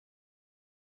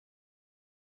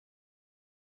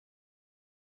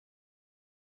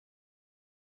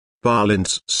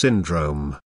Balint's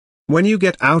syndrome. When you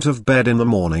get out of bed in the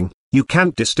morning, you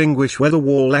can't distinguish where the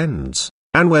wall ends,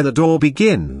 and where the door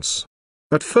begins.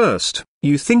 At first,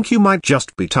 you think you might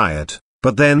just be tired,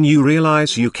 but then you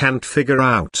realize you can't figure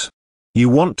out. You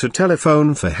want to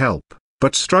telephone for help,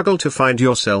 but struggle to find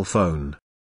your cell phone.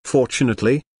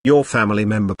 Fortunately, your family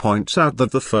member points out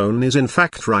that the phone is in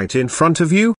fact right in front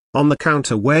of you, on the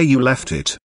counter where you left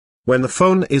it. When the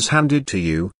phone is handed to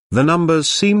you, the numbers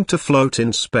seem to float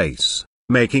in space,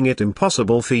 making it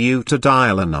impossible for you to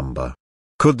dial a number.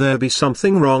 Could there be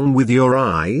something wrong with your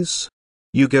eyes?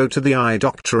 You go to the eye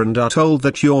doctor and are told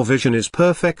that your vision is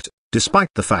perfect, despite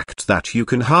the fact that you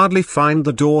can hardly find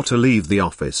the door to leave the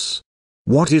office.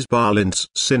 What is Balint's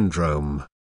syndrome?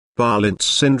 Balint's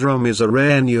syndrome is a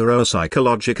rare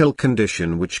neuropsychological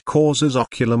condition which causes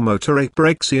oculomotor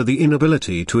apraxia, the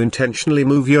inability to intentionally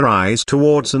move your eyes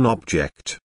towards an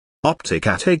object. Optic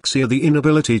ataxia, the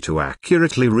inability to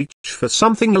accurately reach for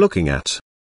something looking at.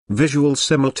 Visual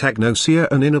simultagnosia,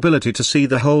 an inability to see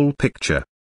the whole picture.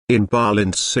 In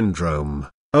Balint's syndrome,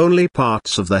 only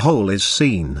parts of the whole is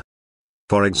seen.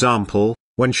 For example,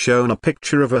 when shown a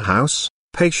picture of a house,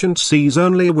 patient sees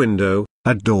only a window,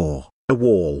 a door, a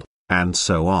wall, and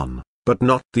so on, but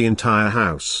not the entire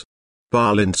house.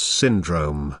 Balint's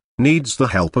syndrome needs the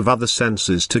help of other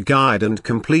senses to guide and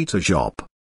complete a job.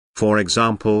 For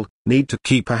example, need to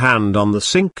keep a hand on the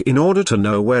sink in order to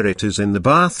know where it is in the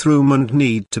bathroom, and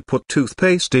need to put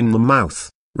toothpaste in the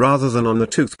mouth, rather than on the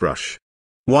toothbrush.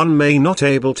 One may not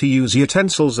able to use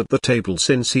utensils at the table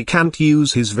since he can't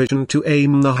use his vision to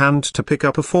aim the hand to pick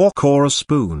up a fork or a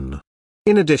spoon.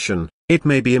 In addition, it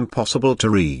may be impossible to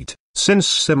read, since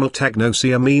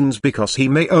simultagnosia means because he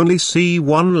may only see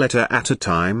one letter at a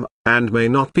time, and may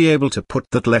not be able to put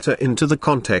that letter into the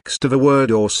context of a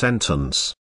word or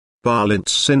sentence.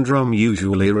 Balint's syndrome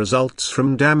usually results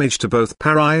from damage to both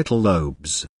parietal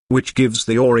lobes, which gives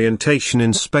the orientation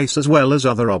in space as well as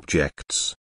other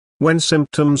objects. When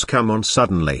symptoms come on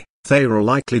suddenly, they are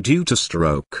likely due to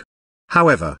stroke.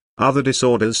 However, other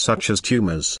disorders such as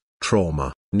tumors,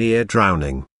 trauma, near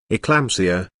drowning,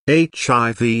 eclampsia,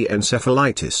 HIV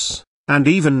encephalitis, and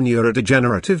even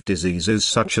neurodegenerative diseases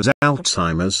such as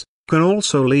Alzheimer's, can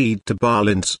also lead to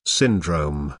Balint's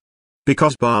syndrome.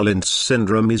 Because Balint's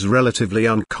syndrome is relatively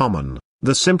uncommon,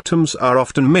 the symptoms are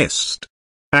often missed.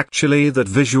 Actually, that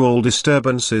visual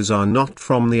disturbances are not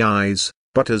from the eyes,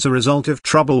 but as a result of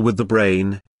trouble with the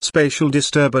brain. Spatial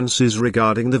disturbances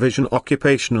regarding the vision.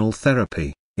 Occupational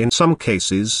therapy, in some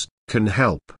cases, can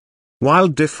help. While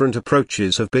different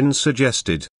approaches have been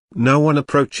suggested, no one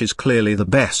approach is clearly the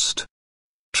best.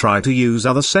 Try to use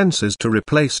other senses to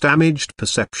replace damaged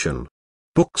perception.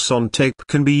 Books on tape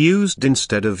can be used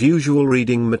instead of usual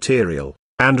reading material,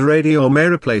 and radio may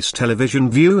replace television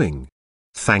viewing.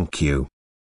 Thank you.